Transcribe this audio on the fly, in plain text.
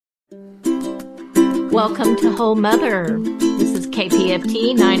Welcome to Whole Mother. This is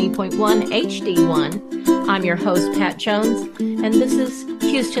KPFT 90.1 HD1. I'm your host, Pat Jones, and this is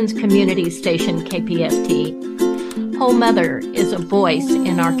Houston's community station, KPFT. Whole Mother is a voice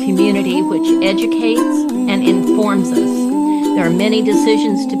in our community which educates and informs us. There are many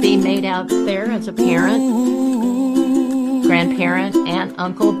decisions to be made out there as a parent, grandparent, aunt,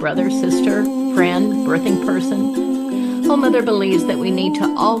 uncle, brother, sister, friend, birthing person. Whole Mother believes that we need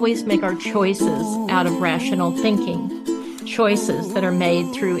to always make our choices out of rational thinking, choices that are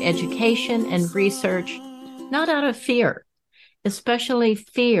made through education and research, not out of fear, especially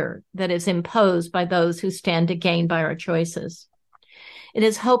fear that is imposed by those who stand to gain by our choices. It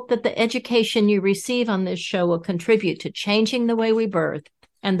is hoped that the education you receive on this show will contribute to changing the way we birth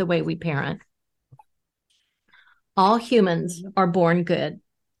and the way we parent. All humans are born good.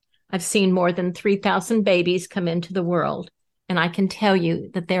 I've seen more than 3,000 babies come into the world, and I can tell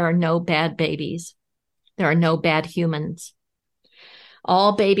you that there are no bad babies. There are no bad humans.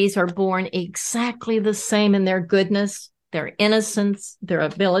 All babies are born exactly the same in their goodness, their innocence, their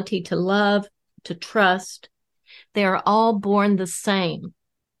ability to love, to trust. They are all born the same,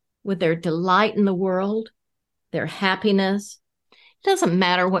 with their delight in the world, their happiness. It doesn't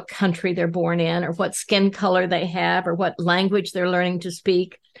matter what country they're born in, or what skin color they have, or what language they're learning to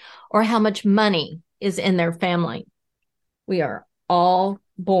speak, or how much money is in their family. We are all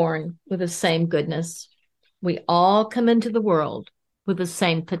born with the same goodness. We all come into the world with the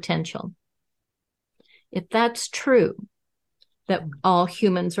same potential. If that's true, that all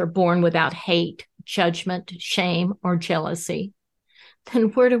humans are born without hate, judgment, shame, or jealousy,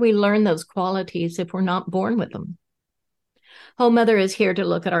 then where do we learn those qualities if we're not born with them? Whole Mother is here to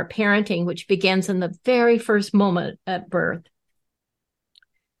look at our parenting, which begins in the very first moment at birth.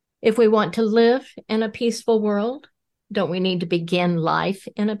 If we want to live in a peaceful world, don't we need to begin life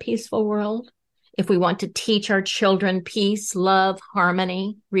in a peaceful world? If we want to teach our children peace, love,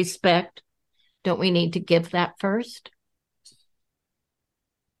 harmony, respect, don't we need to give that first?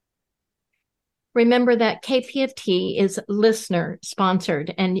 Remember that KPFT is listener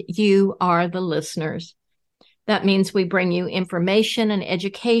sponsored, and you are the listeners. That means we bring you information and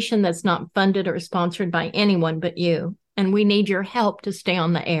education that's not funded or sponsored by anyone but you. And we need your help to stay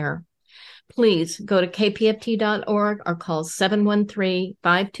on the air. Please go to kpft.org or call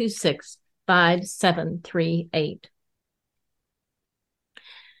 713-526-5738.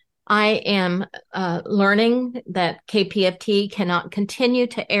 I am learning that KPFT cannot continue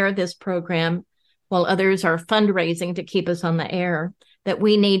to air this program while others are fundraising to keep us on the air, that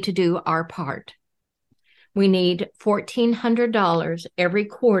we need to do our part. We need $1,400 every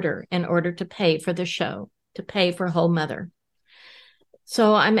quarter in order to pay for the show, to pay for Whole Mother.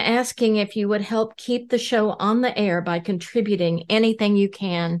 So I'm asking if you would help keep the show on the air by contributing anything you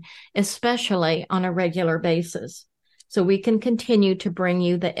can, especially on a regular basis, so we can continue to bring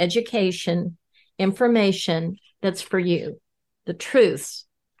you the education, information that's for you, the truths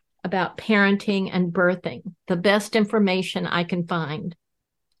about parenting and birthing, the best information I can find.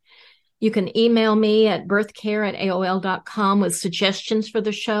 You can email me at birthcare@aol.com with suggestions for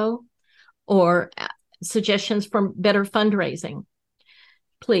the show or suggestions for better fundraising.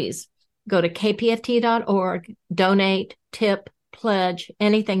 Please go to kpft.org, donate, tip, pledge,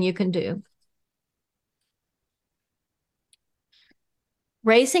 anything you can do.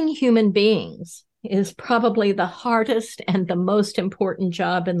 Raising human beings is probably the hardest and the most important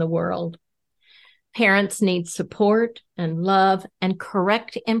job in the world. Parents need support and love and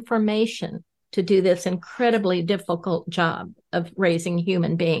correct information to do this incredibly difficult job of raising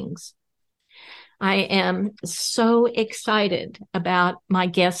human beings. I am so excited about my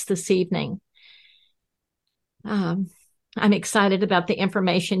guest this evening. I'm excited about the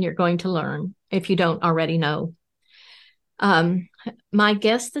information you're going to learn if you don't already know. My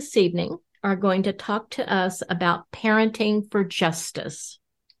guests this evening are going to talk to us about parenting for justice.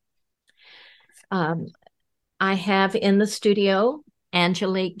 I have in the studio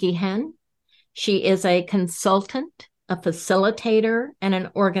Angelique Guillen. She is a consultant, a facilitator, and an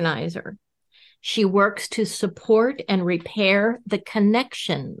organizer. She works to support and repair the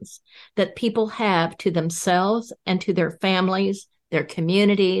connections that people have to themselves and to their families, their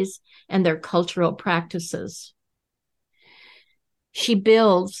communities, and their cultural practices. She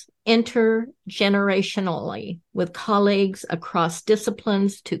builds intergenerationally with colleagues across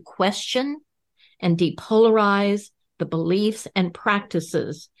disciplines to question and depolarize the beliefs and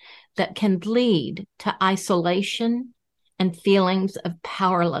practices that can lead to isolation and feelings of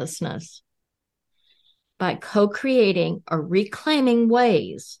powerlessness. By co-creating or reclaiming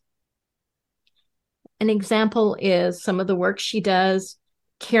ways. An example is some of the work she does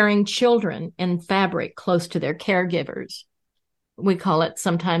carrying children in fabric close to their caregivers. We call it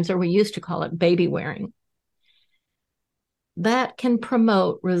sometimes, or we used to call it, baby wearing. That can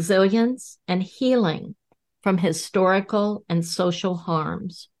promote resilience and healing from historical and social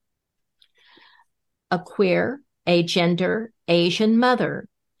harms. A queer, agender, Asian mother,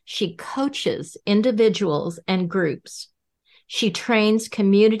 she coaches individuals and groups. She trains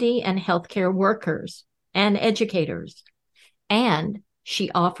community and healthcare workers and educators, and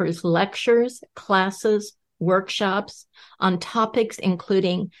she offers lectures, classes, workshops on topics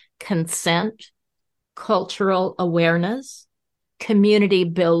including consent, cultural awareness, community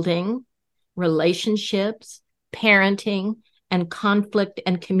building, relationships, parenting, and conflict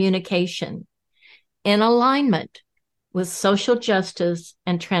and communication in alignment with social justice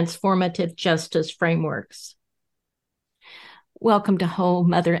and transformative justice frameworks. Welcome to home,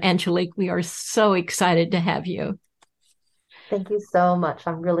 Mother Angelique. We are so excited to have you. Thank you so much.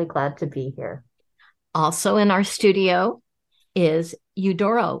 I'm really glad to be here. Also in our studio is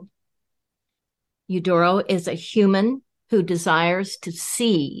Eudoro. Eudoro is a human who desires to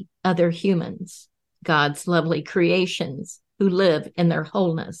see other humans, God's lovely creations, who live in their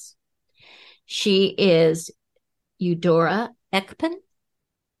wholeness. She is Eudora Ekpen.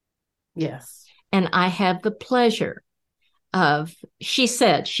 Yes. And I have the pleasure of, she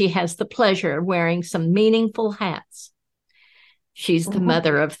said she has the pleasure of wearing some meaningful hats. She's the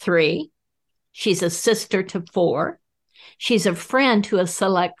mother of 3. She's a sister to 4. She's a friend to a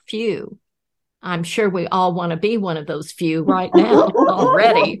select few. I'm sure we all want to be one of those few right now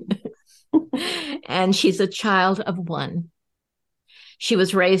already. And she's a child of 1. She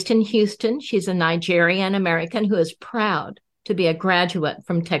was raised in Houston. She's a Nigerian American who is proud to be a graduate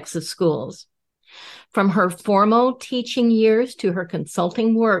from Texas schools. From her formal teaching years to her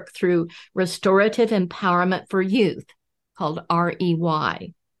consulting work through Restorative Empowerment for Youth, called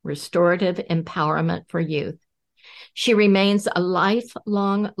REY, Restorative Empowerment for Youth, she remains a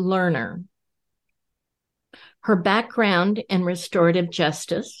lifelong learner. Her background in restorative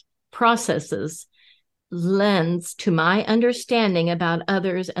justice processes lends to my understanding about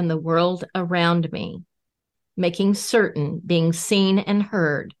others and the world around me, making certain being seen and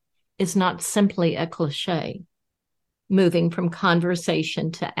heard is not simply a cliche, moving from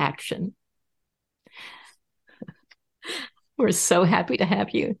conversation to action. We're so happy to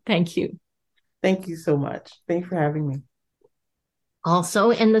have you. Thank you. Thank you so much. Thanks for having me. Also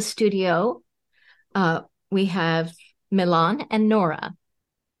in the studio, we have Milan and Nora.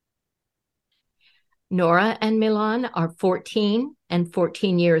 Nora and Milan are 14 and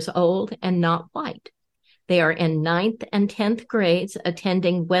 14 years old and not white. They are in 9th and 10th grades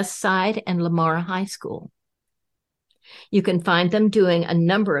attending Westside and Lamar High School. You can find them doing a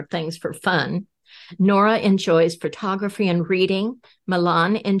number of things for fun. Nora enjoys photography and reading.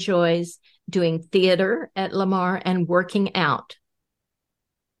 Milan enjoys doing theater at Lamar and working out.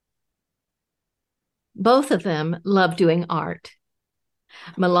 Both of them love doing art.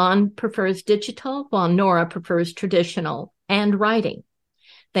 Milan prefers digital, while Nora prefers traditional and writing.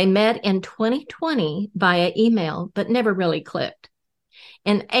 They met in 2020 via email, but never really clicked.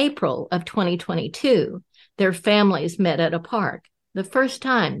 In April of 2022, their families met at a park, the first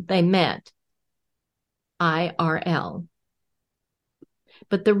time they met IRL.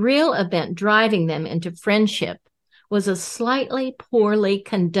 But the real event driving them into friendship was a slightly poorly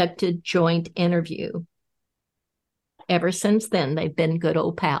conducted joint interview. Ever since then, they've been good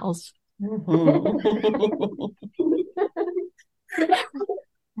old pals.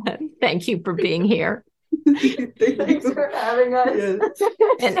 Thank you for being here. Thanks for having us. Yes.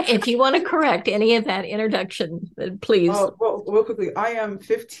 And if you want to correct any of that introduction, please. Well, real quickly, I am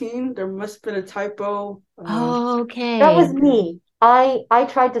 15. There must have been a typo. Okay. That was me. I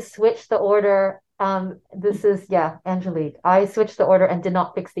tried to switch the order. This is, Angelique. I switched the order and did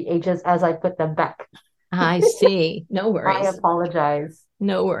not fix the ages as I put them back. I see. No worries. I apologize.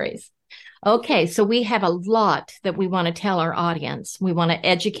 No worries. Okay, so we have a lot that we want to tell our audience. We want to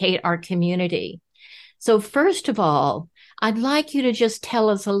educate our community. So first of all, I'd like you to just tell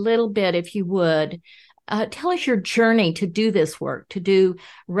us a little bit, if you would, tell us your journey to do this work, to do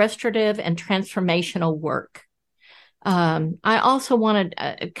restorative and transformational work. I also want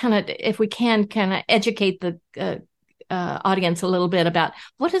to kind of, if we can, kind of educate the audience a little bit about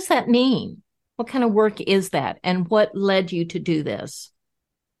what does that mean? What kind of work is that? And what led you to do this?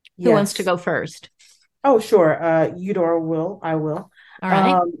 Who wants to go first? Oh, sure. Eudora will. I will. All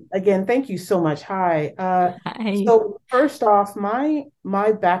right. Again, thank you so much. Hi. Hi. So first off, my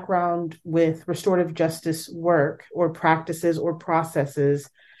background with restorative justice work or practices or processes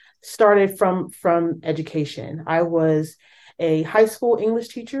started from education. I was a high school English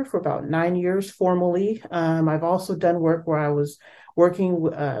teacher for about 9 years formally. I've also done work where I was working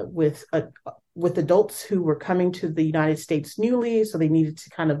with adults who were coming to the United States newly, so they needed to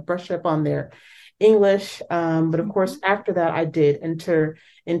kind of brush up on their English. But of course, after that, I did enter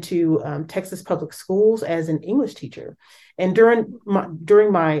into Texas Public Schools as an English teacher. And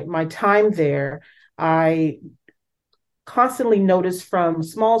during my time there, I constantly noticed, from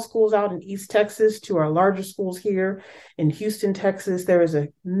small schools out in East Texas to our larger schools here in Houston, Texas, there is a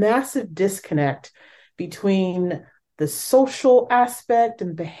massive disconnect between the social aspect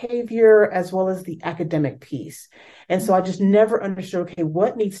and behavior as well as the academic piece. And so I just never understood, okay,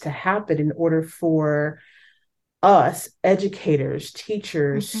 what needs to happen in order for us, educators,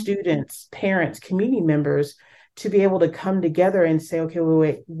 teachers, students, parents, community members, to be able to come together and say, okay,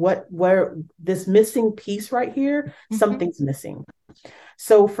 wait, where this missing piece right here, something's missing.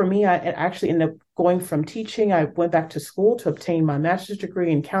 So for me, I actually ended up going from teaching. I went back to school to obtain my master's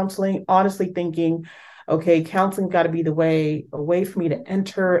degree in counseling, honestly thinking, okay, counseling got to be the way, a way for me to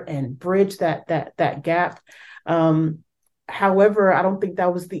enter and bridge that gap. However, I don't think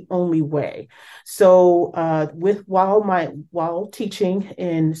that was the only way. So while teaching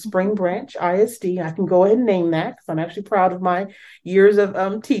in Spring Branch ISD, I can go ahead and name that because I'm actually proud of my years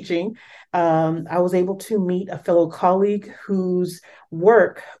of teaching. I was able to meet a fellow colleague whose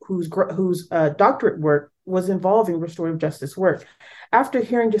doctorate work was involving restorative justice work. After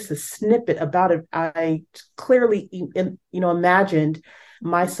hearing just a snippet about it, I clearly, imagined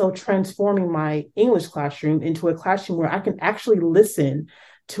myself transforming my English classroom into a classroom where I can actually listen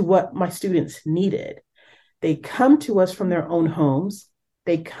to what my students needed. They come to us from their own homes.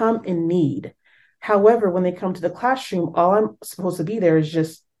 They come in need. However, when they come to the classroom, all I'm supposed to be there is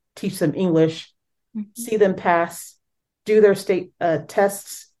just teach them English, see them pass, do their state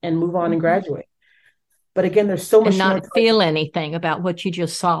tests, and move on and graduate. But again, there's so much and not more feel anything about what you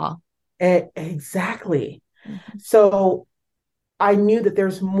just saw. Exactly. So I knew that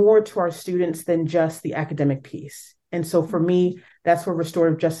there's more to our students than just the academic piece. And so for me, that's where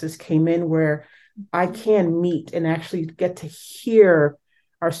restorative justice came in, where I can meet and actually get to hear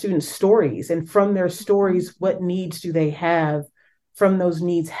our students' stories. And from their stories, what needs do they have? From those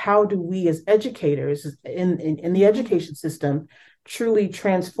needs, how do we as educators in the education system truly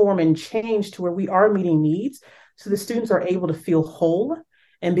transform and change to where we are meeting needs so the students are able to feel whole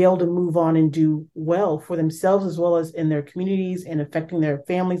and be able to move on and do well for themselves as well as in their communities and affecting their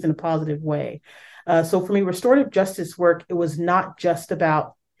families in a positive way. So for me, restorative justice work, it was not just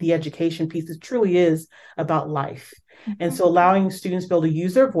about the education piece. It truly is about life. And so allowing students to be able to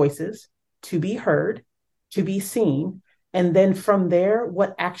use their voices, to be heard, to be seen, and then from there,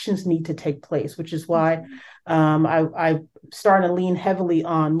 what actions need to take place, which is why I started to lean heavily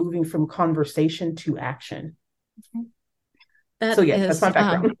on moving from conversation to action. That's my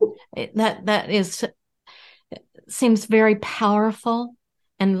background. That seems very powerful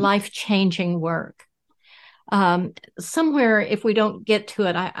and life-changing work. Somewhere, if we don't get to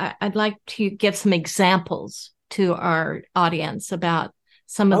it, I'd like to give some examples to our audience about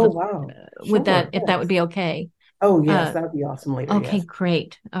some of Sure, if that would be okay. Oh, yes, that would be awesome later. Okay, yes.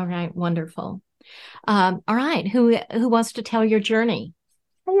 Great. All right, wonderful. All right, who wants to tell your journey?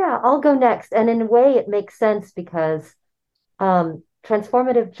 Yeah, I'll go next. And in a way, it makes sense because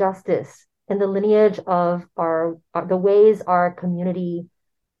transformative justice in the lineage of the ways our community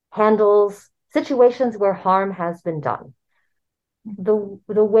handles situations where harm has been done. The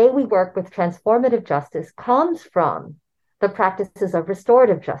way we work with transformative justice comes from the practices of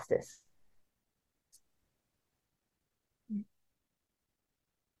restorative justice.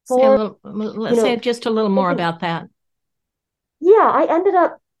 Say just a little more about that. Yeah, I ended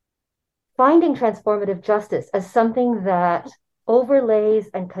up finding transformative justice as something that overlays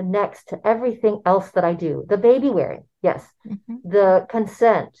and connects to everything else that I do. The baby wearing, yes. The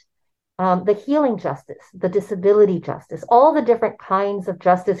consent, the healing justice, the disability justice, all the different kinds of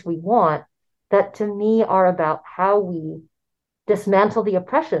justice we want that to me are about how we dismantle the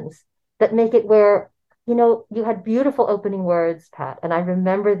oppressions that make it where, you had beautiful opening words, Pat, and I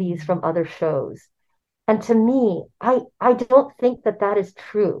remember these from other shows. And to me, I don't think that is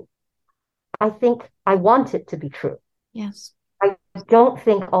true. I think I want it to be true. Yes. I don't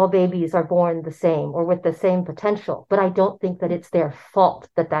think all babies are born the same or with the same potential, but I don't think that it's their fault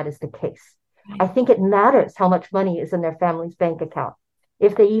that is the case. Right. I think it matters how much money is in their family's bank account,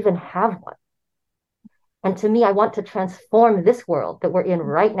 if they even have one. And to me, I want to transform this world that we're in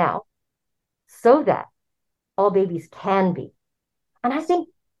right now so that all babies can be. And I think,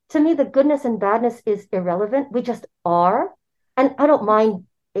 to me, the goodness and badness is irrelevant. We just are. And I don't mind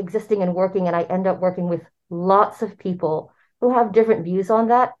existing and working, and I end up working with lots of people who have different views on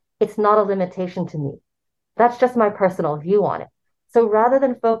that, it's not a limitation to me. That's just my personal view on it. So rather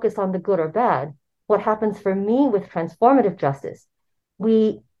than focus on the good or bad, what happens for me with transformative justice,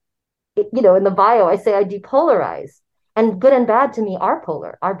 in the bio, I say I depolarize, and good and bad to me are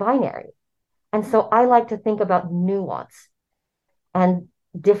polar, are binary. And so I like to think about nuance and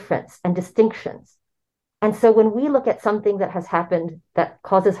difference and distinctions. And so when we look at something that has happened that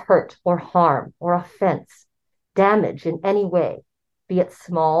causes hurt or harm or offense, damage in any way, be it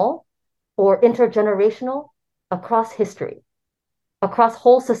small or intergenerational, across history, across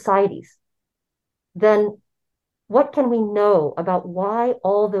whole societies, then what can we know about why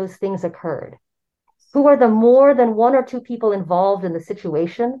all those things occurred? Who are the more than one or two people involved in the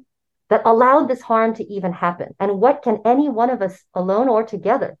situation that allowed this harm to even happen? And what can any one of us, alone or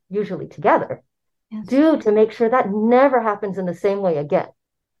together, usually together, do to make sure that never happens in the same way again?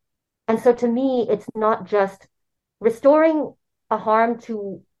 And so to me, it's not just restoring a harm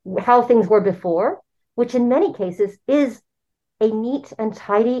to how things were before, which in many cases is a neat and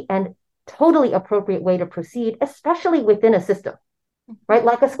tidy and totally appropriate way to proceed, especially within a system, right?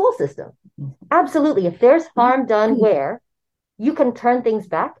 Like a school system. Absolutely. If there's harm done where you can turn things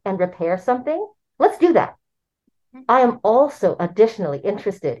back and repair something, let's do that. I am also additionally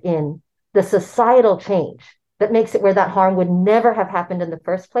interested in the societal change that makes it where that harm would never have happened in the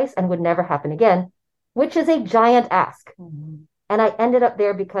first place and would never happen again, which is a giant ask. And I ended up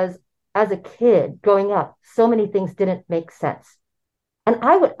there because as a kid growing up, so many things didn't make sense. And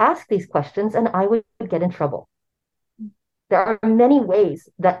I would ask these questions and I would get in trouble. There are many ways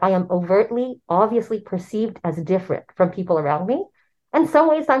that I am overtly, obviously perceived as different from people around me. And some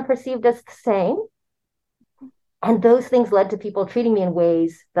ways I'm perceived as the same. And those things led to people treating me in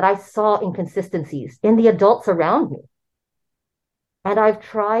ways that I saw inconsistencies in the adults around me. And I've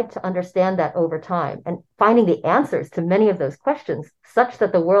tried to understand that over time and finding the answers to many of those questions such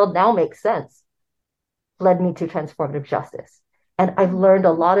that the world now makes sense led me to transformative justice. And I've learned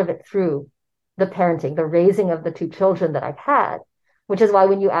a lot of it through the parenting, the raising of the two children that I've had, which is why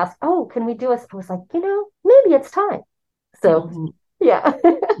when you ask, oh, can we do I was like, maybe it's time. So, yeah.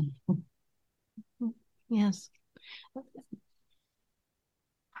 Yes.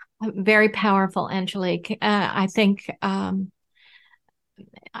 Very powerful, Angelique. I think, I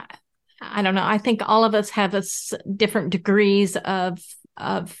don't know, I think all of us have different degrees of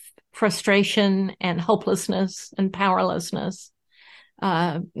frustration and hopelessness and powerlessness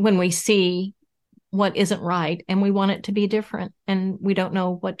when we see what isn't right and we want it to be different and we don't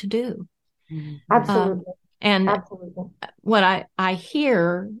know what to do. Absolutely. And Absolutely. what I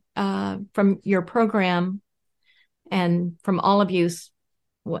hear from your program and from all of you,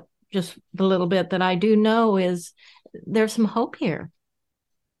 just the little bit that I do know is there's some hope here.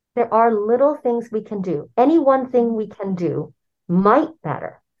 There are little things we can do. Any one thing we can do might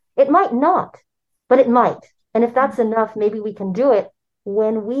matter. It might not, but it might. And if that's enough, maybe we can do it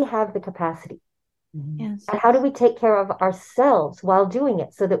when we have the capacity. Yes. And how do we take care of ourselves while doing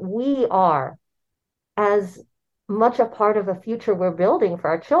it so that we are as much a part of a future we're building for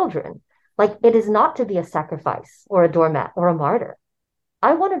our children? Like, it is not to be a sacrifice or a doormat or a martyr.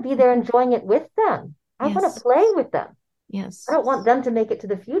 I want to be there enjoying it with them. I want to play with them. Yes. I don't want them to make it to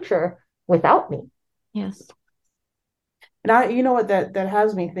the future without me. Yes. And you know what that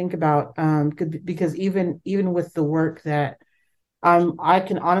has me think about, because even with the work that I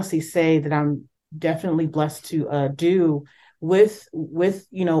can honestly say that I'm definitely blessed to do with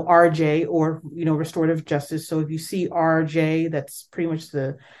RJ or restorative justice. So if you see RJ, that's pretty much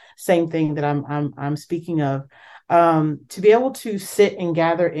the same thing that I'm speaking of. To be able to sit and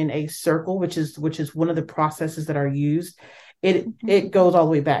gather in a circle, which is one of the processes that are used, it goes all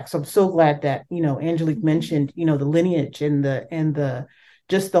the way back. So I'm so glad that Angelique mentioned the lineage and the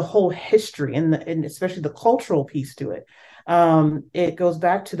just the whole history and especially the cultural piece to it. It goes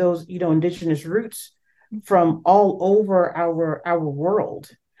back to those indigenous roots from all over our world.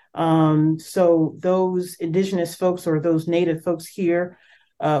 So those indigenous folks or those native folks here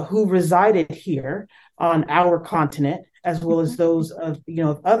who resided here on our continent, as well as those of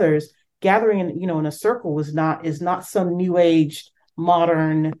others, gathering in a circle is not some new age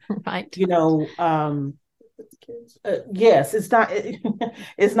modern right. Yes, it's not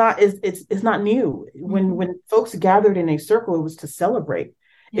it's not new. When folks gathered in a circle, it was to celebrate,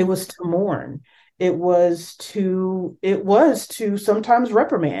 it was to mourn, it was to sometimes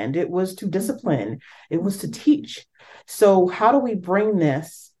reprimand, it was to discipline, it was to teach. So how do we bring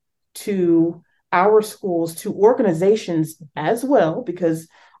this to our schools, to organizations as well? Because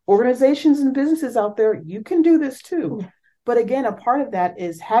organizations and businesses out there, you can do this too. But again, a part of that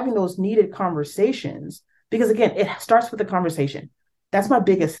is having those needed conversations because again, it starts with the conversation. That's my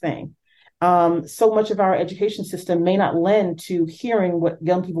biggest thing. So much of our education system may not lend to hearing what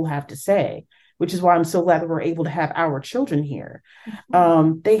young people have to say, which is why I'm so glad that we're able to have our children here.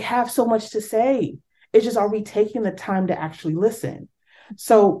 They have so much to say. It's just, are we taking the time to actually listen?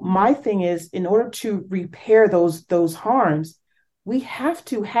 So my thing is, in order to repair those harms, we have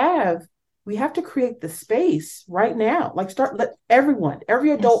to create the space right now. Like, let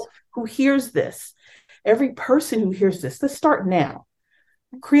every adult who hears this, every person who hears this, let's start now.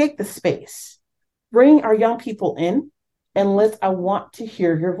 Create the space. Bring our young people in, and I want to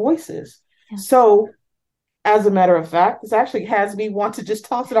hear your voices. Yes. So, as a matter of fact, this actually has me want to just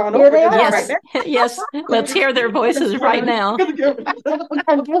toss it on over. Yes, right now. Yes. Let's hear their voices right now.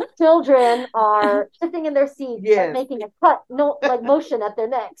 And these children are sitting in their seats and making a motion at their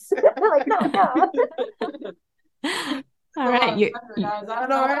necks. Like, no. All right.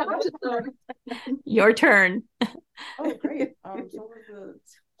 Your turn. Oh, great.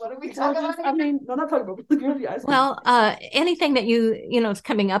 What are we talking about? I mean, no, not talking about. Well, anything that is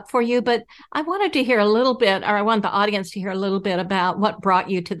coming up for you, but I wanted to hear a little bit, or I want the audience to hear a little bit about what brought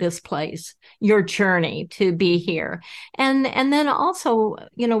you to this place, your journey to be here. And then also,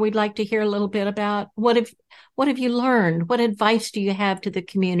 we'd like to hear a little bit about what have you learned? What advice do you have to the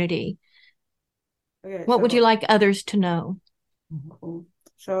community? Okay, what would you like others to know?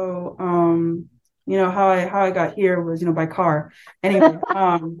 So, how I got here was, by car. Anyway,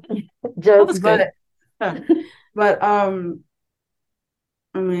 jokes, but I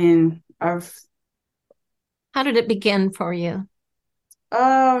mean, how did it begin for you?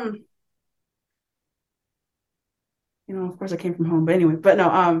 Of course I came from home, but anyway,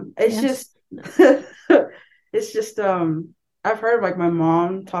 it's just, it's just, I've heard like my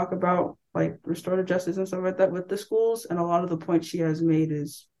mom talk about like restorative justice and stuff like that with the schools, and a lot of the points she has made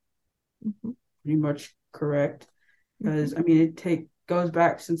is pretty much correct, because I mean it goes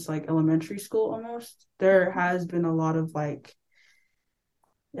back since like elementary school almost. There has been a lot of like,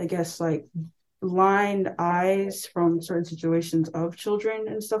 I guess, like blind eyes from certain situations of children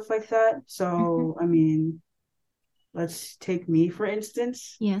and stuff like that. So I mean, let's take me for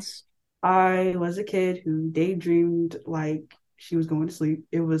instance. Yes, I was a kid who daydreamed like she was going to sleep.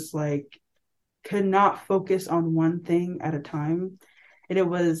 It was like, could not focus on one thing at a time, and it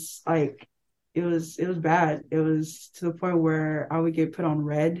was like, it was bad. It was to the point where I would get put on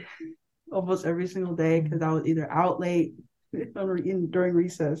red almost every single day because I was either out late during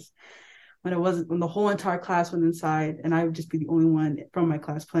recess when the whole entire class went inside, and I would just be the only one from my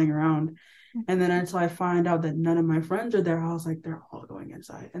class playing around. And then until I find out that none of my friends are there, I was like, they're all going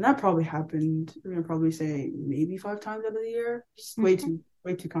inside. And that probably happened, we're gonna probably say maybe 5 times out of the year. Just way too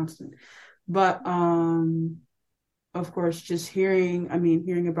constant. But of course, just hearing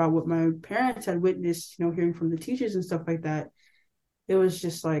about what my parents had witnessed, hearing from the teachers and stuff like that, it was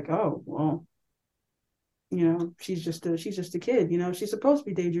just like, oh, well, she's just a kid, she's supposed to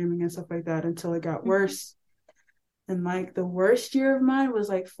be daydreaming and stuff like that, until it got worse. And like the worst year of mine was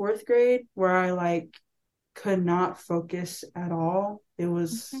like 4th grade, where I like could not focus at all. It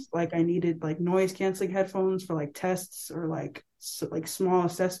was like I needed like noise canceling headphones for like tests or like small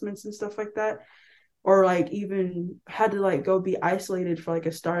assessments and stuff like that. Or like even had to like go be isolated for like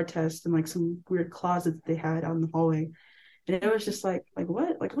a STAR test in like some weird closet that they had out in the hallway. And it was just like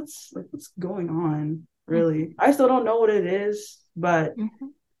what? Like what's going on, really? I still don't know what it is, but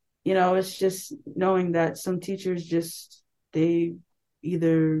it's just knowing that some teachers just, they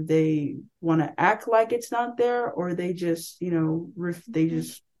want to act like it's not there, or they just,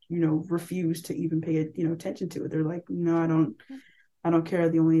 refuse to even pay attention to it. They're like, I don't care.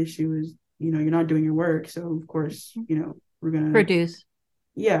 The only issue is, you're not doing your work. So of course, we're going to produce.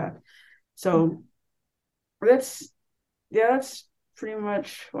 Yeah. So that's pretty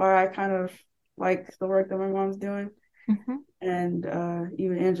much why I kind of like the work that my mom's doing. And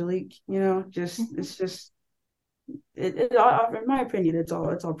even Angelique, it's just, it in my opinion, it's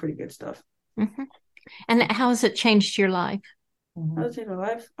all pretty good stuff. And how has it changed your life? How has it changed my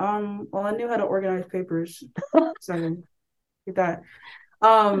life? Well, I knew how to organize papers, so get that.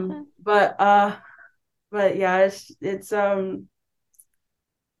 But yeah, it's knowing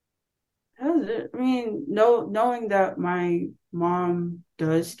that my mom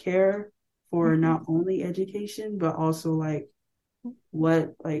does care for not only education, but also like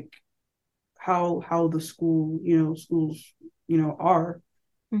what, like how the schools are,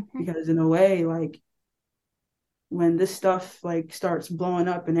 because in a way, like when this stuff like starts blowing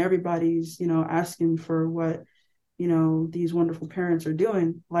up and everybody's asking for what these wonderful parents are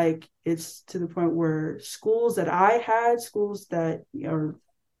doing, like it's to the point where schools that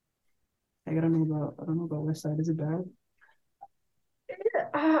Like, I don't know about West Side. Is it bad?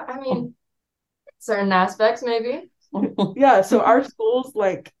 I mean, certain aspects, maybe. Yeah, so our schools,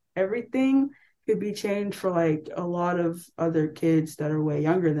 like everything could be changed for like a lot of other kids that are way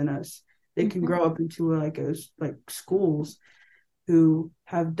younger than us. They can grow up into like schools who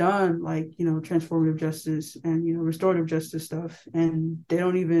have done like, transformative justice and, restorative justice stuff. And they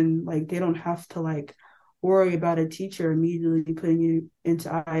don't even like, they don't have to like worry about a teacher immediately putting you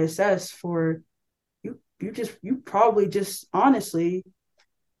into ISS for you probably just honestly,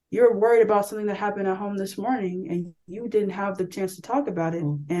 you're worried about something that happened at home this morning and you didn't have the chance to talk about it,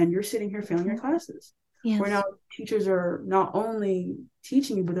 and you're sitting here failing your classes. Yes. Where now teachers are not only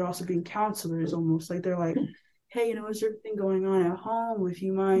teaching you, but they're also being counselors almost. Like they're like, hey, is there anything going on at home? If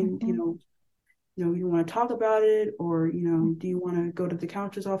you mind, you want to talk about it, or, do you want to go to the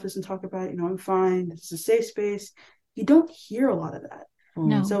counselor's office and talk about it? I'm fine. This is a safe space. You don't hear a lot of that.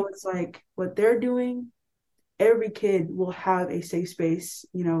 No. So it's like what they're doing, every kid will have a safe space,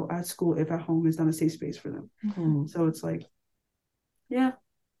 at school if at home is not a safe space for them. So it's like, yeah.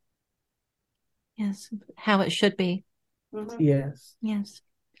 Yes. How it should be. Yes. Yes.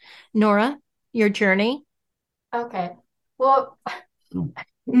 Nora, your journey? Okay. Well,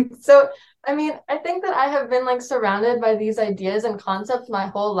 so I mean, I think that I have been like surrounded by these ideas and concepts my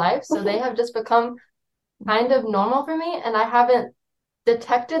whole life, so they have just become kind of normal for me, and I haven't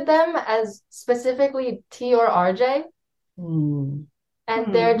detected them as specifically T or RJ, and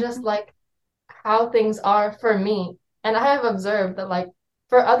they're just like how things are for me. And I have observed that like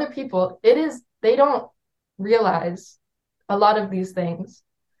for other people, they don't realize a lot of these things.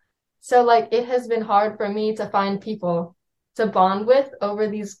 So like it has been hard for me to find people to bond with over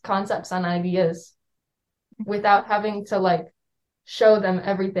these concepts and ideas without having to like show them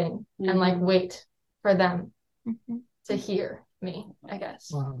everything and like wait for them to hear me, I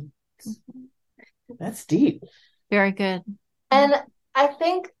guess. Wow. That's deep. Very good. And I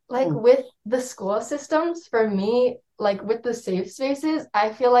think like with the school systems, for me, like with the safe spaces,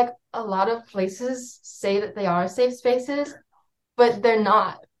 I feel like a lot of places say that they are safe spaces, but they're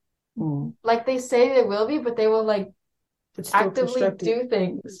not. Like they say they will be, but they will like actively do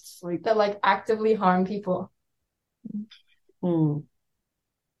things that like actively harm people. What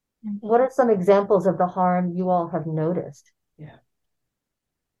are some examples of the harm you all have noticed? Yeah.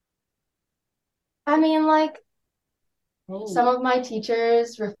 I mean, like some of my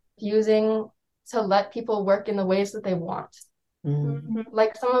teachers refusing to let people work in the ways that they want.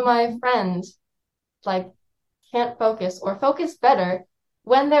 Like some of my friends like can't focus or focus better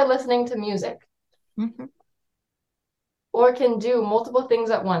when they're listening to music. Or can do multiple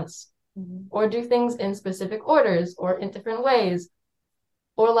things at once, or do things in specific orders or in different ways,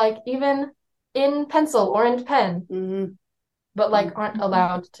 or like even in pencil or in pen, but like aren't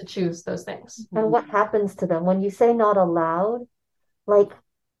allowed to choose those things. And what happens to them when you say not allowed? Like,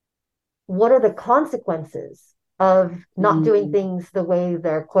 what are the consequences of not doing things the way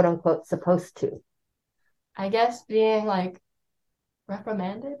they're quote unquote supposed to? I guess being like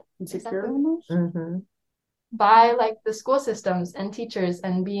reprimanded, insecure by like the school systems and teachers,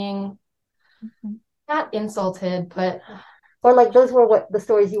 and being not insulted, but or like those were what the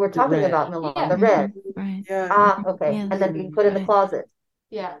stories you were talking about, Milan, the red. Right. Okay. Yes. And then being put in the closet.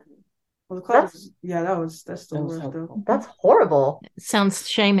 Yeah. Well, the closet, that's the worst though. That's horrible. Sounds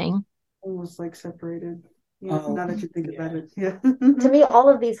shaming. Almost like separated. Yeah, now that you think about it. Yeah. To me, all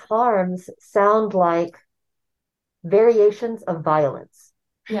of these harms sound like variations of violence.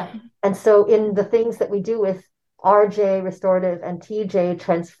 Yeah. And so in the things that we do with RJ restorative and TJ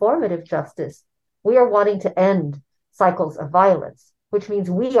transformative justice, we are wanting to end cycles of violence, which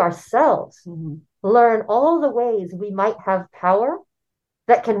means we ourselves learn all the ways we might have power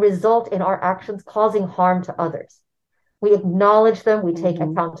that can result in our actions causing harm to others. We acknowledge them, we take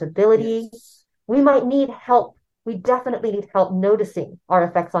accountability. We might need help. We definitely need help noticing our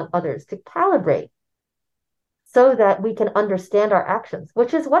effects on others to calibrate so that we can understand our actions,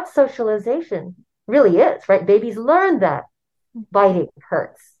 which is what socialization really is, right? Babies learn that biting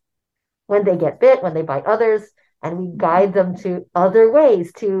hurts when they get bit, when they bite others, and we guide them to other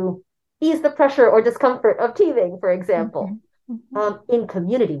ways to ease the pressure or discomfort of teething, for example. In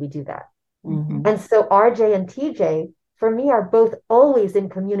community, we do that. And so RJ and TJ, for me, are both always in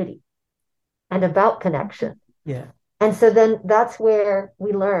community and about connection. Yeah. And so then that's where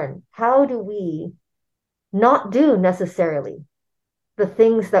we learn, how do we not do necessarily the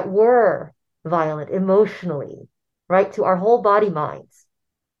things that were violent emotionally, right, to our whole body minds,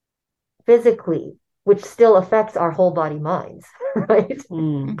 physically, which still affects our whole body minds, right,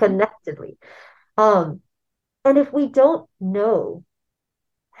 connectedly. And if we don't know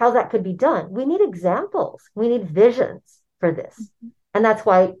how that could be done. We need examples. We need visions for this. And that's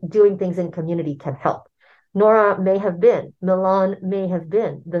why doing things in community can help. Nora may have been, Milan may have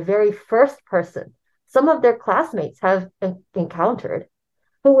been the very first person some of their classmates have encountered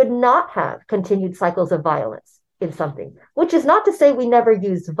who would not have continued cycles of violence in something, which is not to say we never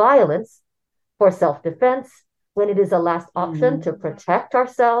use violence for self-defense when it is a last option to protect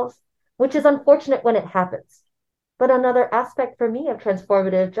ourselves, which is unfortunate when it happens. But another aspect for me of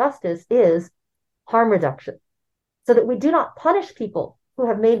transformative justice is harm reduction, so that we do not punish people who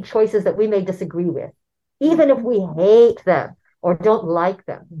have made choices that we may disagree with, even if we hate them or don't like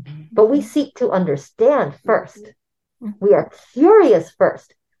them. But we seek to understand first. We are curious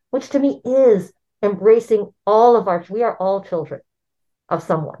first, which to me is embracing we are all children of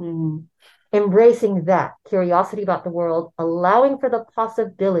someone. Embracing that curiosity about the world, allowing for the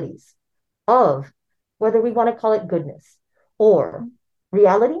possibilities of whether we want to call it goodness or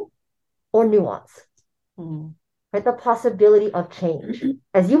reality or nuance. Right? The possibility of change,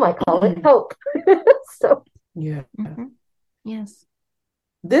 as you might call it, hope. So yeah. Yes.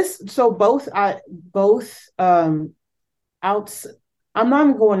 Both I'm not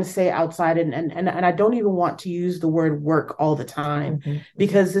even going to say outside, and I don't even want to use the word work all the time,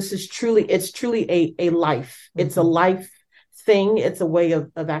 because this is truly a life. It's a life thing. It's a way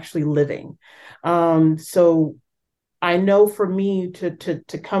of actually living. So I know for me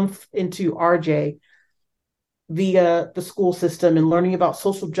to come into RJ via the school system and learning about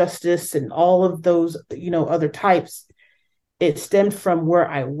social justice and all of those, other types, it stemmed from where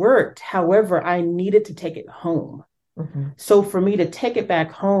I worked. However, I needed to take it home. So for me to take it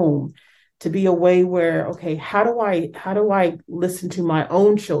back home, to be a way where, okay, how do I listen to my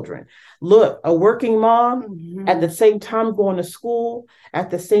own children? Look, a working mom at the same time going to school, at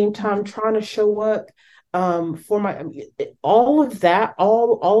the same time trying to show up for all of that,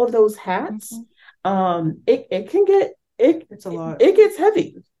 all of those hats. It can get It's a lot. It gets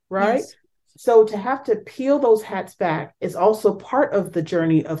heavy, right? Yes. So to have to peel those hats back is also part of the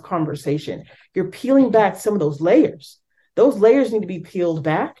journey of conversation. You're peeling back some of those layers. Those layers need to be peeled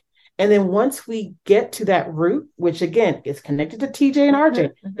back. And then once we get to that root, which again is connected to TJ and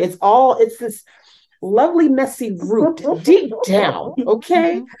RJ, it's this lovely, messy root deep down.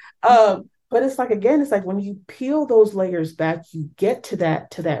 Okay. But it's like, again, it's like when you peel those layers back, you get to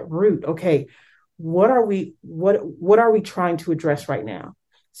that root. Okay. What are we trying to address right now?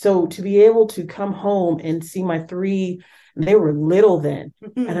 So to be able to come home and see my three, they were little then,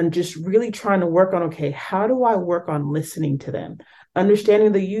 and I'm just really trying to work on, okay, how do I work on listening to them,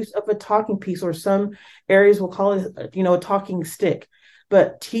 understanding the use of a talking piece, or some areas will call it, a talking stick,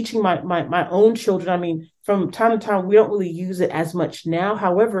 but teaching my own children. I mean, from time to time, we don't really use it as much now.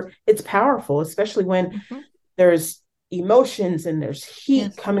 However, it's powerful, especially when there's emotions and there's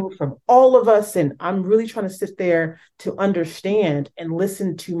heat coming from all of us. And I'm really trying to sit there to understand and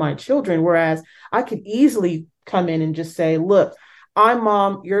listen to my children. Whereas I could easily come in and just say, look, I'm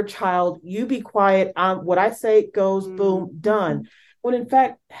mom, you're child, you be quiet. What I say goes, boom, done. When in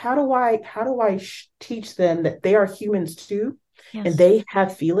fact, how do I teach them that they are humans too? And they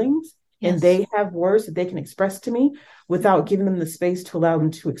have feelings and they have words that they can express to me without giving them the space to allow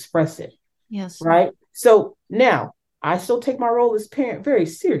them to express it. Yes. Right. So now, I still take my role as parent very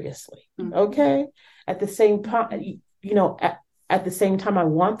seriously. Okay. At the same time, at the same time, I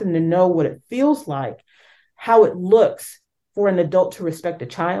want them to know what it feels like, how it looks for an adult to respect a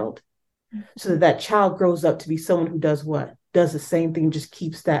child, so that child grows up to be someone who does what? Does the same thing, just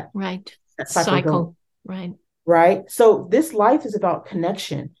keeps that cycle going. Right. So this life is about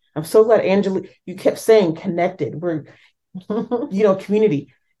connection. I'm so glad, Angela, you kept saying connected. We're,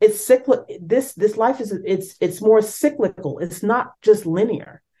 community. It's cyclical. This life is it's more cyclical. It's not just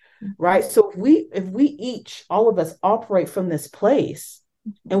linear, right? So if we each, all of us, operate from this place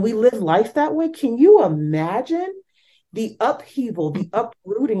and we live life that way, can you imagine the upheaval, the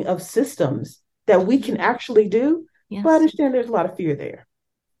uprooting of systems that we can actually do? But I understand there's a lot of fear there.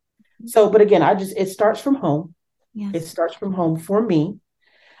 So, but again, it starts from home. It starts from home for me.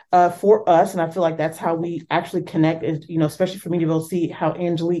 For us, and I feel like that's how we actually connect, is, especially for me to be able to see how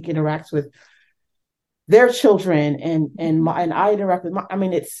Angelique interacts with their children and I interact with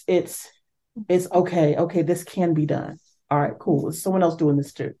it's okay, this can be done. All right, cool. Is someone else doing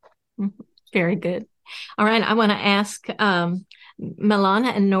this too? Very good. All right, I want to ask Milana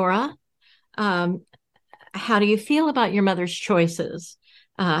and Nora, how do you feel about your mother's choices?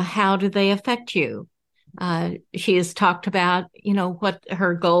 How do they affect you? She has talked about, what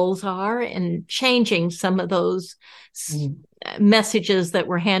her goals are and changing some of those messages that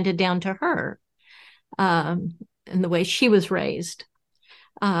were handed down to her and the way she was raised.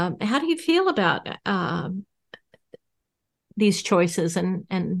 How do you feel about these choices,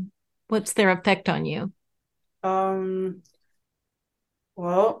 and what's their effect on you? Um,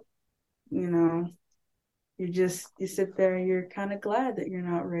 well, you sit there and you're kind of glad that you're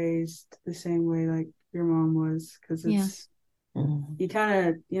not raised the same way like your mom was, because Yes. you kind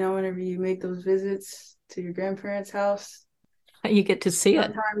of, whenever you make those visits to your grandparents' house, You get to see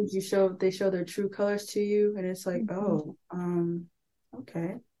it. sometimes they show their true colors to you, and it's like, oh,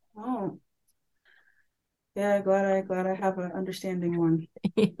 okay, oh, yeah, glad I have an understanding one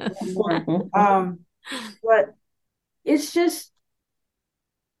Yes. more. But it's just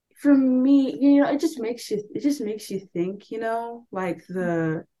for me, it just makes you think, like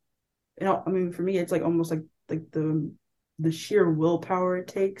I mean, for me, it's like almost like the sheer willpower it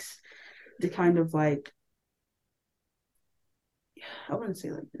takes to kind of like, I wouldn't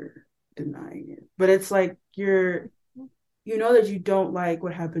say like you're denying it, but it's like that you don't like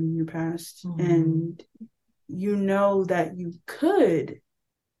what happened in your past, and you know that you could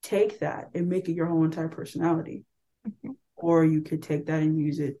take that and make it your whole entire personality. Or you could take that and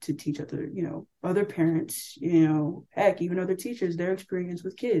use it to teach other parents, heck, even other teachers, their experience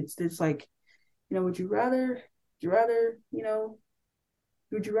with kids. It's like, would you rather,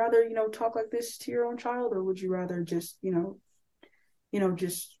 talk like this to your own child, or would you rather just,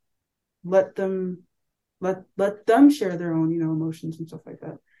 just let them share their own, emotions and stuff like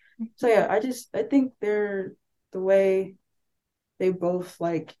that. So yeah, I think they're the way they both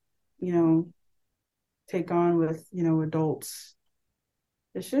like, take on with, adults.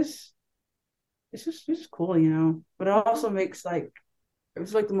 It's just cool. But it also makes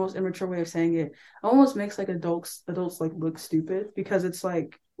it's like the most immature way of saying it. It almost makes like adults like look stupid, because it's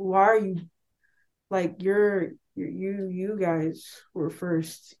like, why are you like you guys were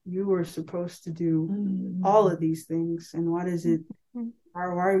first. You were supposed to do all of these things, and why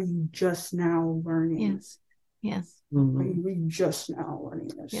are you just now learning? Yes. Why are you just now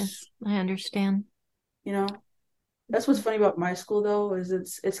learning this? Yes, I understand. That's what's funny about my school though, is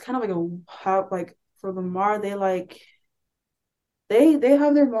it's kind of like for Lamar, they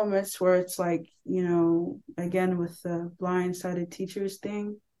have their moments where it's like, again with the blindsided teachers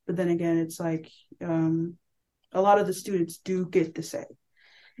thing, but then again it's like a lot of the students do get the say,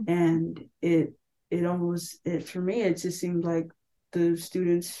 and it for me it just seemed like the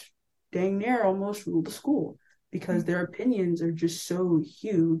students dang near almost ruled the school, because their opinions are just so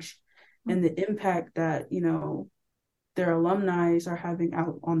huge, and the impact that their alumni are having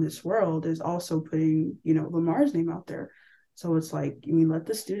out on this world is also putting Lamar's name out there. So it's like, let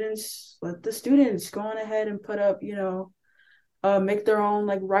the students go on ahead and put up, make their own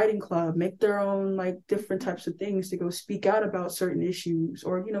like writing club, make their own like different types of things to go speak out about certain issues,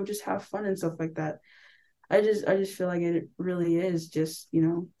 or just have fun and stuff like that. I just feel like it really is just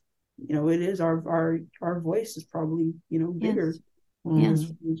it is our voice is probably bigger. Yes.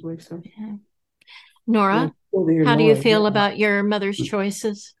 This way, so. Yeah. Nora, how do you feel about your mother's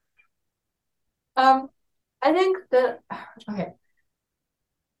choices? I think that okay.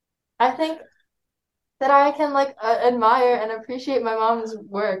 I think that I can like admire and appreciate my mom's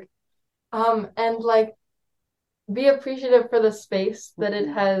work, and like be appreciative for the space that it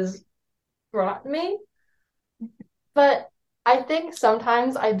has brought me. But I think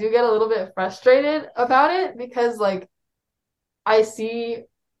sometimes I do get a little bit frustrated about it, because like I see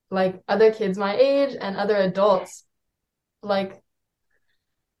like other kids my age and other adults like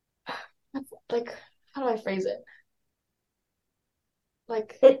like how do I phrase it?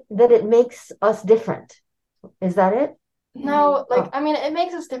 Like it makes us different. Is that it? no, like I mean it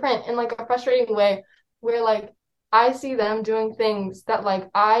makes us different in like a frustrating way, where like I see them doing things that like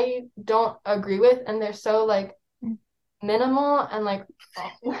I don't agree with, and they're so like minimal and like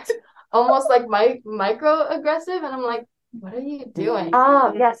almost like micro aggressive, and I'm like, what are you doing?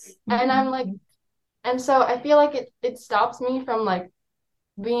 Ah, yes. And I'm like, and so I feel like it stops me from like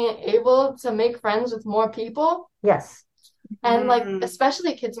being able to make friends with more people, Yes. and like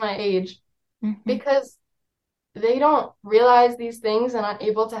especially kids my age, Mhm. because they don't realize these things and aren't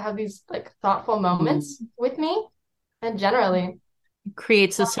able to have these like thoughtful moments with me, and generally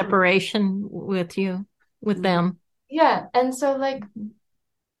Creates a separation with them. yeah. And so like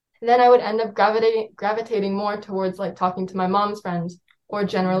then I would end up gravitating more towards like talking to my mom's friends, or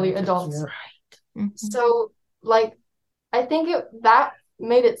generally adults. Mhm. So like I think that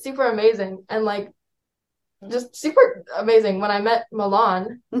made it super amazing, and like just super amazing when I met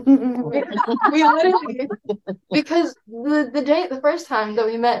Milan. We literally, because the first time that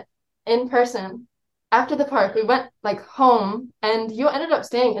we met in person, after the park, we went like home, and you ended up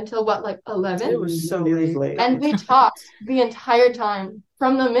staying until what, like It 11? was so It was late. And we talked the entire time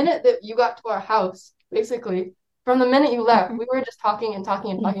from the minute that you got to our house, basically. From the minute you left, we were just talking and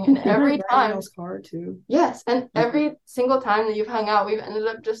talking and talking. And every time, Ryan's car too. yes, and every single time that you've hung out, we've ended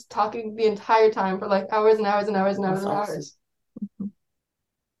up just talking the entire time for like hours and hours and hours and hours That's and awesome. hours.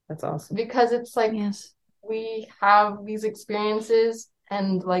 That's awesome. Because it's like Yes. we have these experiences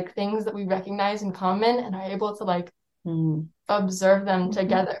and like things that we recognize in common and are able to like Mm. observe them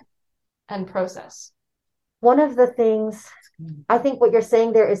together and process. One of the things I think what you're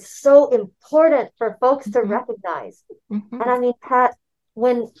saying there is so important for folks to recognize. Mhm. And I mean, Pat,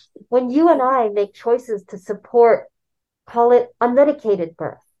 when you and I make choices to support, call it unmedicated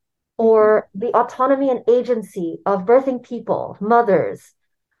birth, or the autonomy and agency of birthing people, mothers,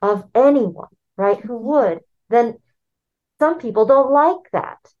 of anyone, right, who would, then some people don't like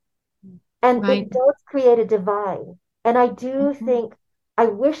that. And Right. it does create a divide. And I do think, I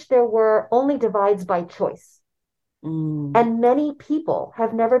wish there were only divides by choice. Mm. And many people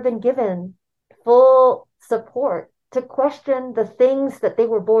have never been given full support to question the things that they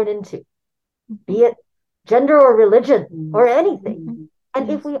were born into, be it gender or religion or anything.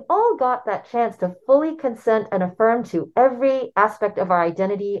 And if we all got that chance to fully consent and affirm to every aspect of our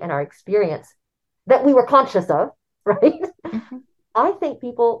identity and our experience that we were conscious of, right? I think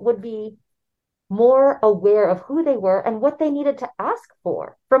people would be more aware of who they were and what they needed to ask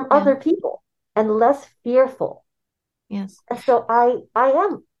for from other people and less fearful. Yes. And so I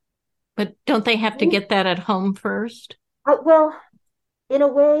am. But don't they have to get that at home first? Well, in a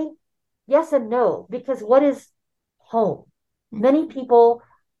way, yes and no, because what is home? Many people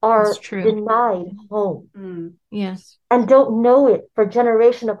are That's true. denied home Yes. and don't know it for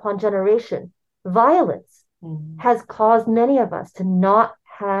generation upon generation. Violence has caused many of us to not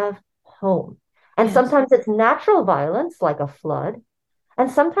have home. And Yes. sometimes it's natural violence, like a flood, and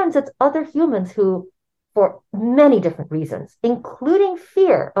sometimes it's other humans who, for many different reasons, including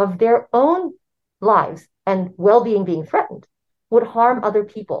fear of their own lives and well-being being threatened, would harm other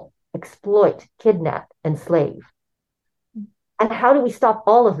people, exploit, kidnap, enslave. And how do we stop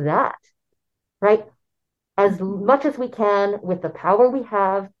all of that, right? As much as we can with the power we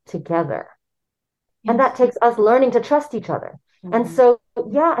have together. And that takes us learning to trust each other. And so,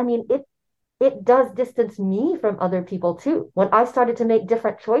 yeah, I mean, it does distance me from other people too. When I started to make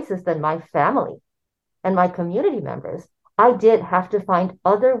different choices than my family and my community members, I did have to find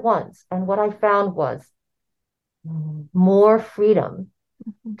other ones. And what I found was more freedom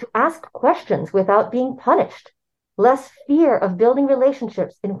to ask questions without being punished, less fear of building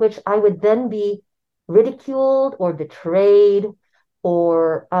relationships in which I would then be ridiculed or betrayed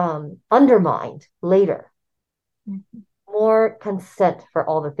or undermined later. More consent for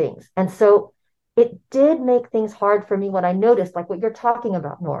all the things. And so it did make things hard for me when I noticed, like what you're talking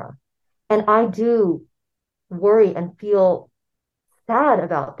about, Nora. And I do worry and feel sad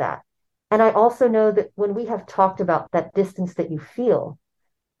about that. And I also know that when we have talked about that distance that you feel,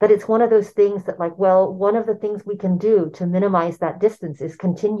 that it's one of those things that, like, well, one of the things we can do to minimize that distance is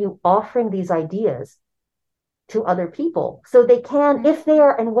continue offering these ideas to other people so they can, if they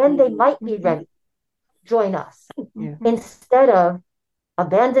are and when they might be ready, join us. Instead of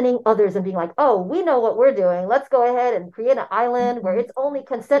abandoning others and being like, oh, we know what we're doing. Let's go ahead and create an island where it's only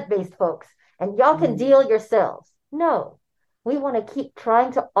consent-based folks and y'all can deal yourselves. No, we want to keep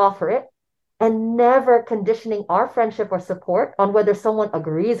trying to offer it and never conditioning our friendship or support on whether someone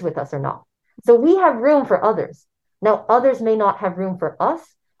agrees with us or not. So we have room for others. Now, others may not have room for us,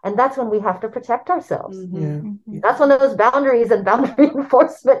 and that's when we have to protect ourselves. That's when those boundaries and boundary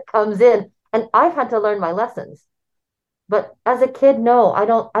enforcement comes in. And I've had to learn my lessons. But as a kid, no, I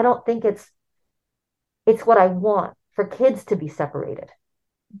don't think it's what I want for kids to be separated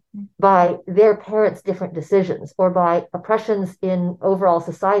by their parents' different decisions or by oppressions in overall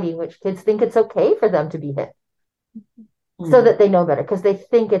society in which kids think it's okay for them to be hit so that they know better because they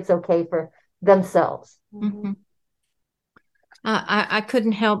think it's okay for themselves. I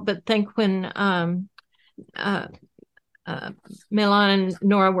couldn't help but think when Milan and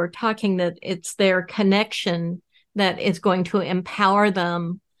Nora were talking that it's their connection that is going to empower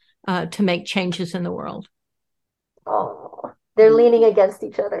them to make changes in the world. Oh, they're leaning against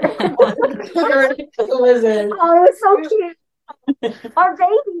each other. Oh, it was so cute. Our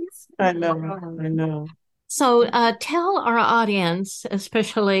babies. I know. So tell our audience,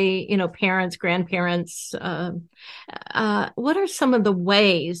 especially, parents, grandparents, what are some of the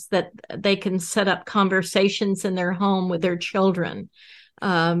ways that they can set up conversations in their home with their children?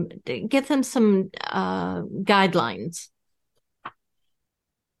 Give them some guidelines.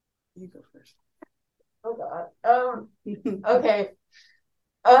 You go first. Oh God. Okay.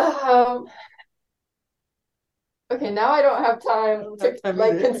 Um. Okay. Now I don't have time to Time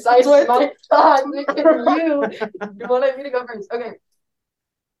like either. concise What? my thoughts because you wanted me to go first. Okay.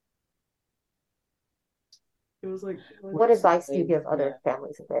 It was like, What advice do you give other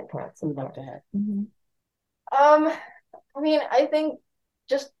families and grandparents and Love to parents? have. I mean, I think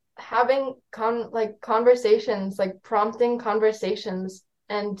just having conversations, like prompting conversations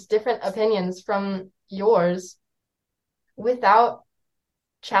and different opinions from yours without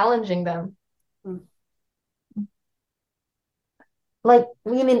challenging them. Like,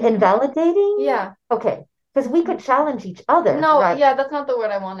 you mean invalidating? Yeah. Okay. Because we could challenge each other, No, right? yeah, that's not the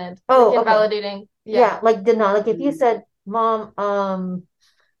word I wanted. Oh, Like okay. invalidating. Yeah, Yeah. like deny. Like if you said, Mom,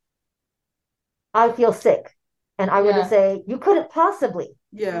 I feel sick, and I were to Yeah. say, you couldn't possibly.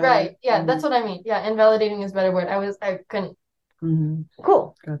 yeah. Right. Yeah, that's what I mean. Yeah, invalidating is a better word. I couldn't. Mhm.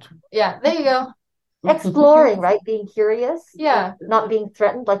 Cool. Gotcha. Yeah, there you go. Exploring, right? Being curious, Yeah. not being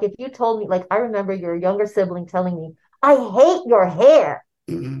threatened. Like if you told me, like I remember your younger sibling telling me, I hate your hair.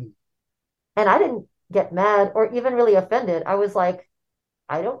 And I didn't get mad or even really offended. I was like,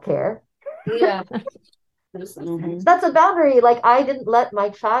 I don't care. Yeah. Mhm. That's a boundary. Like I didn't let my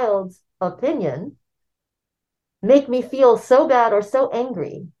child's opinion make me feel so bad or so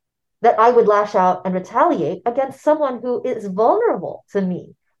angry that I would lash out and retaliate against someone who is vulnerable to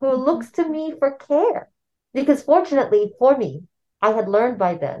me, who looks to me for care. Because fortunately for me, I had learned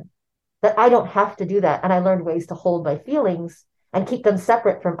by then that I don't have to do that. And I learned ways to hold my feelings and keep them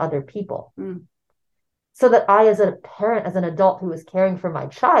separate from other people. Mm. So that I, as a parent, as an adult who was caring for my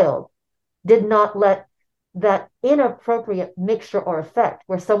child, did not let that inappropriate mixture or effect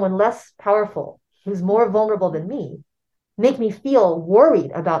where someone less powerful, who's more vulnerable than me, make me feel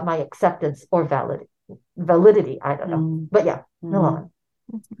worried about my acceptance or validity. I don't know. Mhm. But yeah, Mhm. Milan.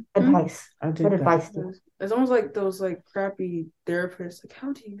 Advice. I did What that. advice do you? It's almost like those like crappy therapists. Like,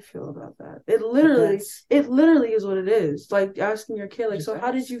 how do you feel about that? It That's- literally is what it is. Like asking your kid, like, Just so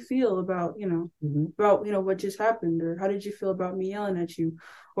how did you feel about, Mhm. about, what just happened? Or how did you feel about me yelling at you?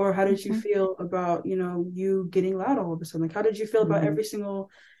 Or how did you feel about, you getting loud all of a sudden? Like, how did you feel about Mhm.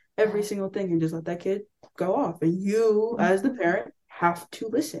 every single thing? And just let that kid go off. And you, as the parent, have to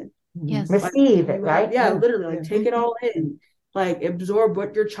listen. Yes. Receive You it, right? have, yeah, literally, like Yeah. take it all in. Like absorb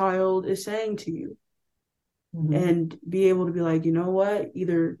what your child is saying to you. Mhm. And be able to be like, you know what,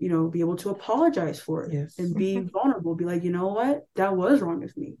 either, be able to apologize for it. Yes. And be vulnerable, be like, you know what, that was wrong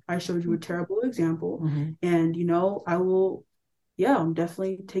with me. I showed you a terrible example. Mhm. And, I will, I'm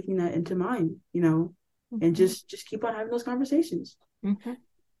definitely taking that into mind, and just keep on having those conversations.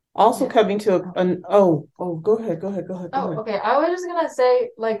 Also coming to go ahead. Oh, okay. I was just gonna say,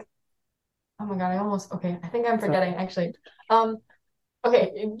 like, oh my God, I think I'm forgetting actually.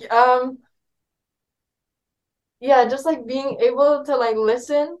 Okay. Yeah, just like being able to like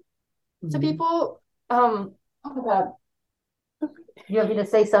listen to Mhm. people. Oh my God. You want me to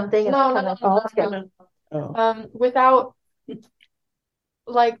say something? No, Okay. Oh. Without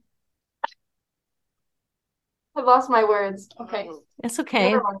like, I've lost my words. Okay. It's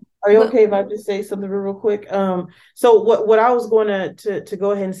okay. Never mind. Are you okay if I just say something real quick? So what I was going to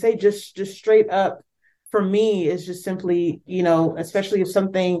go ahead and say, just straight up for me is just simply, especially if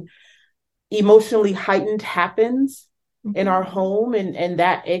something emotionally heightened happens in our home, and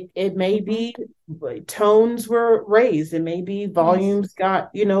that it may be tones were raised, it may be volumes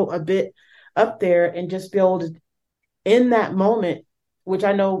got, a bit up there, and just be able to, in that moment, which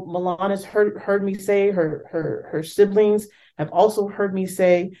I know Milan has heard me say, her siblings have also heard me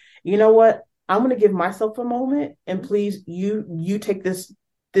say, you know what, I'm going to give myself a moment, and please you take this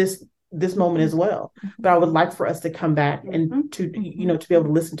moment as well. But I would like for us to come back and to to be able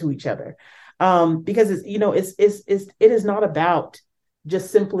to listen to each other, because it is not about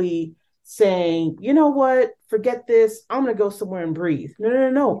just simply saying, you know what, forget this, I'm going to go somewhere and breathe.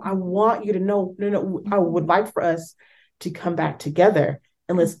 No. I want you to know, no. I would like for us to come back together,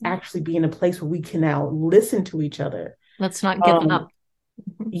 and let's actually be in a place where we can now listen to each other. Let's not give up.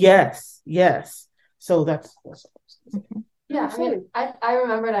 Yes. So that's Yeah, I mean, I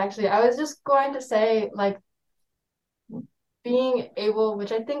remembered actually. I was just going to say, like, being able,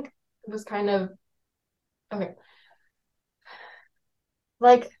 which I think was kind of okay,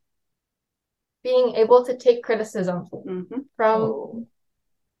 like being able to take criticism from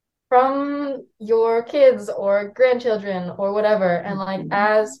your kids or grandchildren or whatever, and like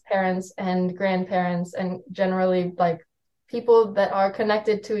as parents and grandparents and generally like people that are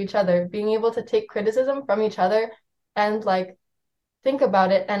connected to each other, being able to take criticism from each other and like think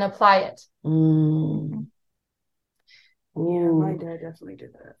about it and apply it. Yeah, my dad definitely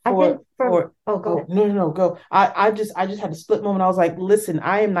did that. I think go ahead. No, go. I just had a split moment. I was like, listen,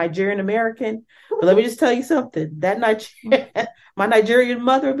 I am Nigerian American, but let me just tell you something. That my Nigerian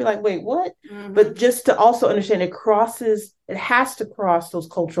mother would be like, wait, what? Mhm. But just to also understand, it has to cross those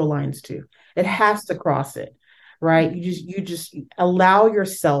cultural lines too. It has to cross it, right? You just allow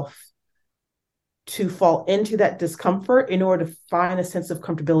yourself to fall into that discomfort in order to find a sense of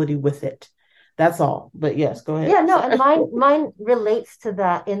comfortability with it. That's all. But yes, go ahead. Yeah, no, and mine relates to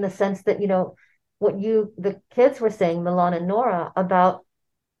that in the sense that, what the kids were saying, Milan and Nora, about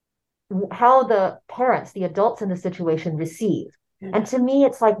how the parents, the adults in the situation receive. And to me,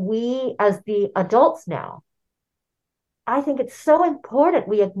 it's like we, as the adults now, I think it's so important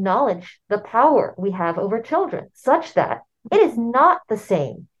we acknowledge the power we have over children, such that it is not the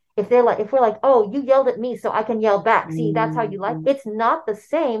same. If we're like, oh, you yelled at me, so I can yell back. See, that's how you like. It's not the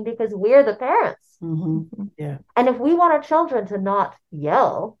same because we're the parents. Mm-hmm. Yeah. And if we want our children to not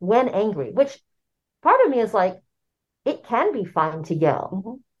yell when angry, which part of me is like, it can be fine to yell.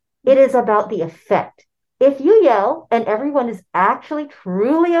 Mm-hmm. It is about the effect. If you yell and everyone is actually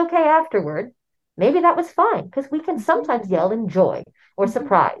truly okay afterward, maybe that was fine because we can sometimes yell in joy or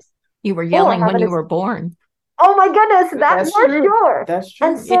surprise. You were yelling when you were born. Oh my goodness, that's for true. sure. That's true.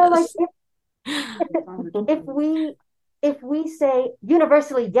 And so, Yes. if we say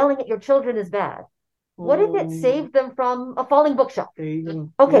universally yelling at your children is bad, what if it saved them from a falling bookshelf? There you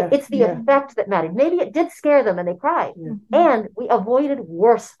go. Okay, Yeah, it's the effect that mattered. Maybe it did scare them and they cried, and we avoided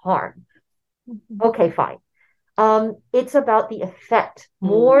worse harm. Okay, fine. It's about the effect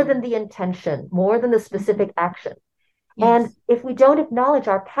more than the intention, more than the specific action. Yes. And if we don't acknowledge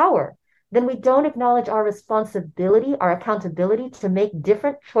our power, then we don't acknowledge our responsibility, our accountability to make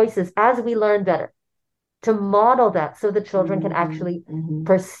different choices as we learn better, to model that so the children can actually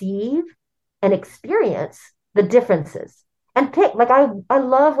perceive and experience the differences and pick. Like I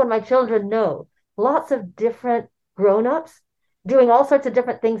love when my children know lots of different grown-ups doing all sorts of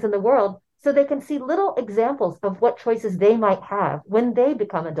different things in the world so they can see little examples of what choices they might have when they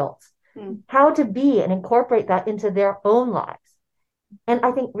become adults, how to be and incorporate that into their own lives. And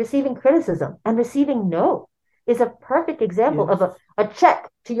I think receiving criticism and receiving no is a perfect example of a check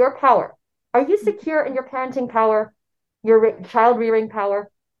to your power. Are you secure in your parenting power, your child rearing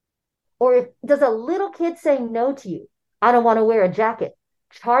power? Or does a little kid saying no to you, I don't want to wear a jacket,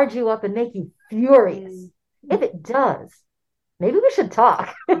 charge you up and make you furious? If it does, maybe we should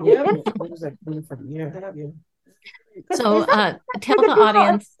talk. So tell the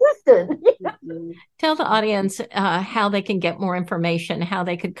audience how they can get more information, how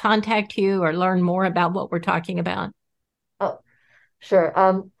they could contact you or learn more about what we're talking about. Oh, sure.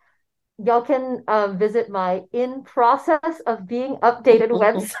 Y'all can visit my in process of being updated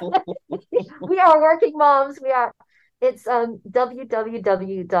website. We are working moms. It's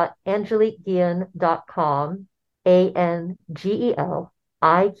www.angeliqueguillen.com,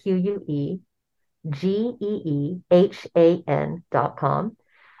 ANGELIQUEGEEHAN.com.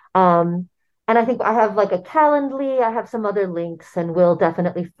 And I think I have like a Calendly, I have some other links, and we'll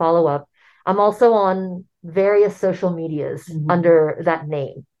definitely follow up. I'm also on various social medias under that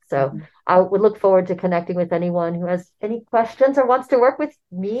name. So I would look forward to connecting with anyone who has any questions or wants to work with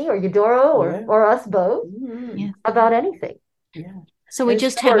me or Eudoro or us both about anything. Yeah. So we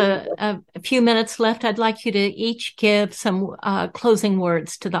just have a few minutes left. I'd like you to each give some closing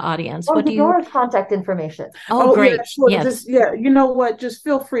words to the audience. What do Eudora's contact information? Oh, great. Yeah, sure. Yes. You know what? Just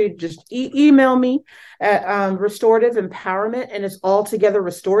feel free to just email me at Restorative Empowerment, and it's all together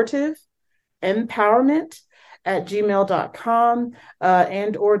Restorative Empowerment at gmail.com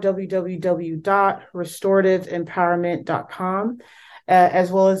and or www.restorativeempowerment.com.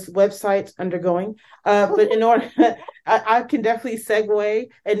 As well as websites undergoing. But in order, I can definitely segue.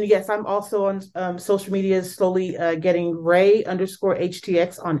 And yes, I'm also on social media, slowly getting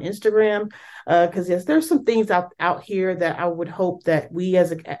Ray_HTX on Instagram. Because yes, there's some things out here that I would hope that we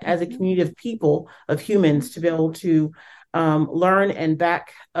as a community of people, of humans, to be able to learn and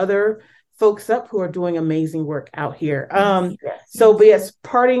back other folks up who are doing amazing work out here. So, but yes,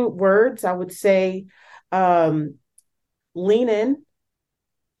 parting words, I would say, lean in.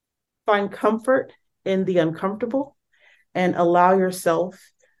 Find comfort in the uncomfortable and allow yourself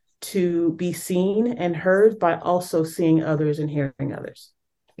to be seen and heard by also seeing others and hearing others.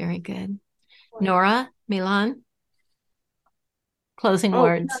 Very good. Nora, Milan, closing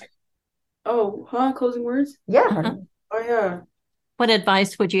words. Closing words? Yeah. Oh, yeah. What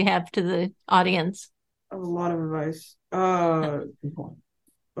advice would you have to the audience? A lot of advice. Yeah.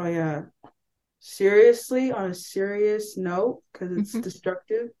 Seriously, on a serious note, because it's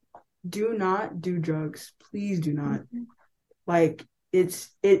destructive, do not do drugs. Please do not. Like it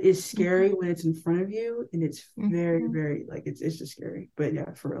is scary when it's in front of you, and it's very, Mhm. very like it's just scary. But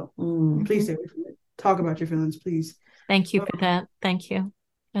yeah, for real. Mm. Please stay away from it. Talk about your feelings, please. Thank you for that. Thank you.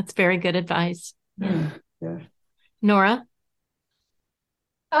 That's very good advice. Yeah. Yeah. Nora?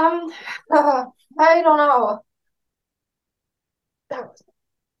 I don't know.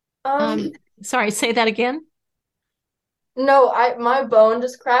 Sorry, say that again. No, my bone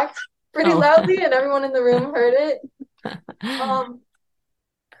just cracked pretty Oh. loudly, and everyone in the room heard it.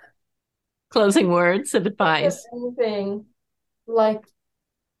 Closing words of advice. Anything like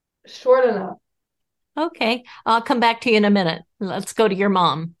short enough. Okay, I'll come back to you in a minute. Let's go to your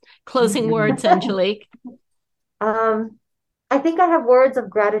mom. Closing words, Angelique. I think I have words of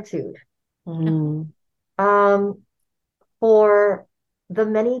gratitude Mm. for the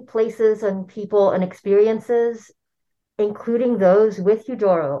many places and people and experiences, including those with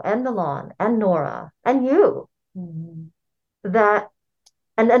Eudoro and Milan and Nora and you, that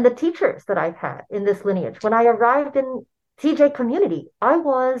and the teachers that I've had in this lineage. When I arrived in TJ community, I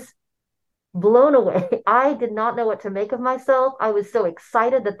was blown away. I did not know what to make of myself. I was so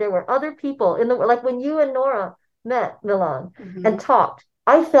excited that there were other people in the like when you and Nora met Milan and talked.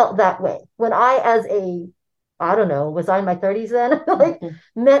 I felt that way when I, as a, I don't know, was I in my 30s then? Like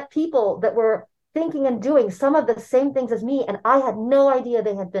met people that were thinking and doing some of the same things as me, and I had no idea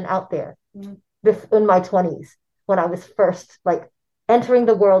they had been out there in my 20s when I was first like entering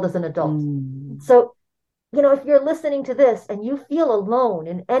the world as an adult. So, if you're listening to this and you feel alone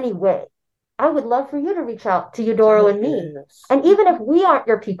in any way, I would love for you to reach out to Eudoro and me. And even if we aren't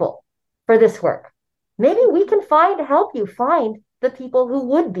your people for this work, maybe we can help you find the people who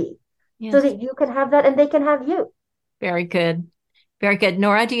would be, so that you can have that and they can have you. Very good. Very good.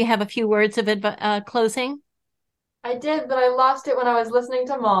 Nora, do you have a few words of closing? I did, but I lost it when I was listening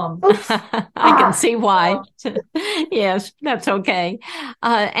to Mom. I can see why. Yes, that's okay.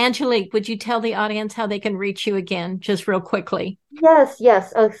 Angelique, would you tell the audience how they can reach you again, just real quickly? Yes.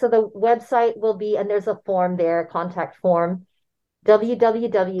 So the website will be, and there's a form there, contact form,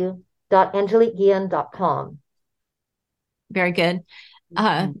 www.angeliqueguillen.com. Very good.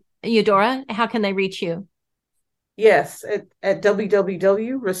 Eudora, how can they reach you? Yes, at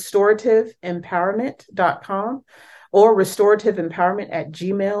www.restorativempowerment.com or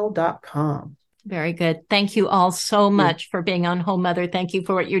restorativempowerment@gmail.com. Very good. Thank you all so much for being on Whole Mother. Thank you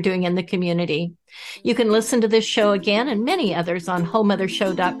for what you're doing in the community. You can listen to this show again and many others on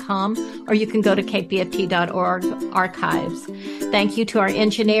wholemothershow.com, or you can go to kpft.org archives. Thank you to our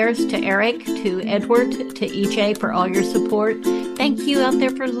engineers, to Eric, to Edward, to EJ for all your support. Thank you out there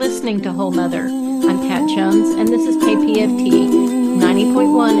for listening to Whole Mother. I'm Pat Jones, and this is KPFT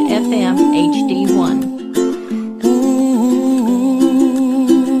 90.1 FM HD1.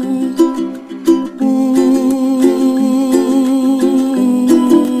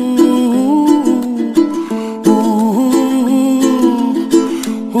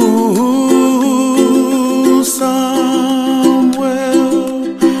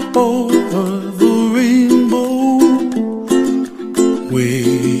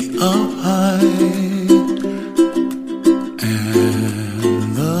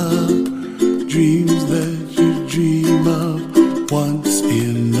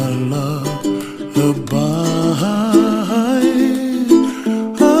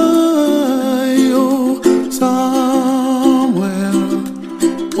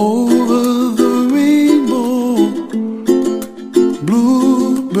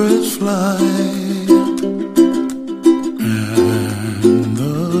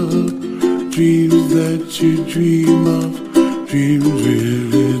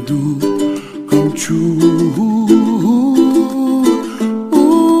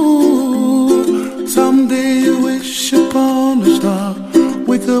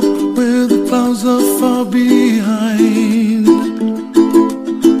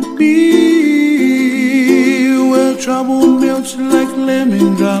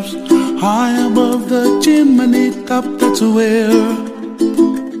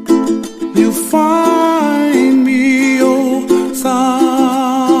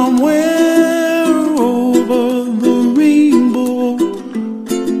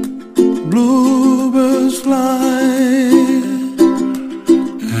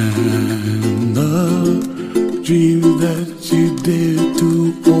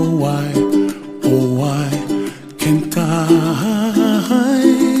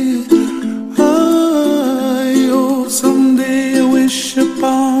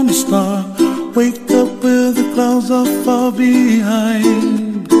 Wake up where the clouds are far behind.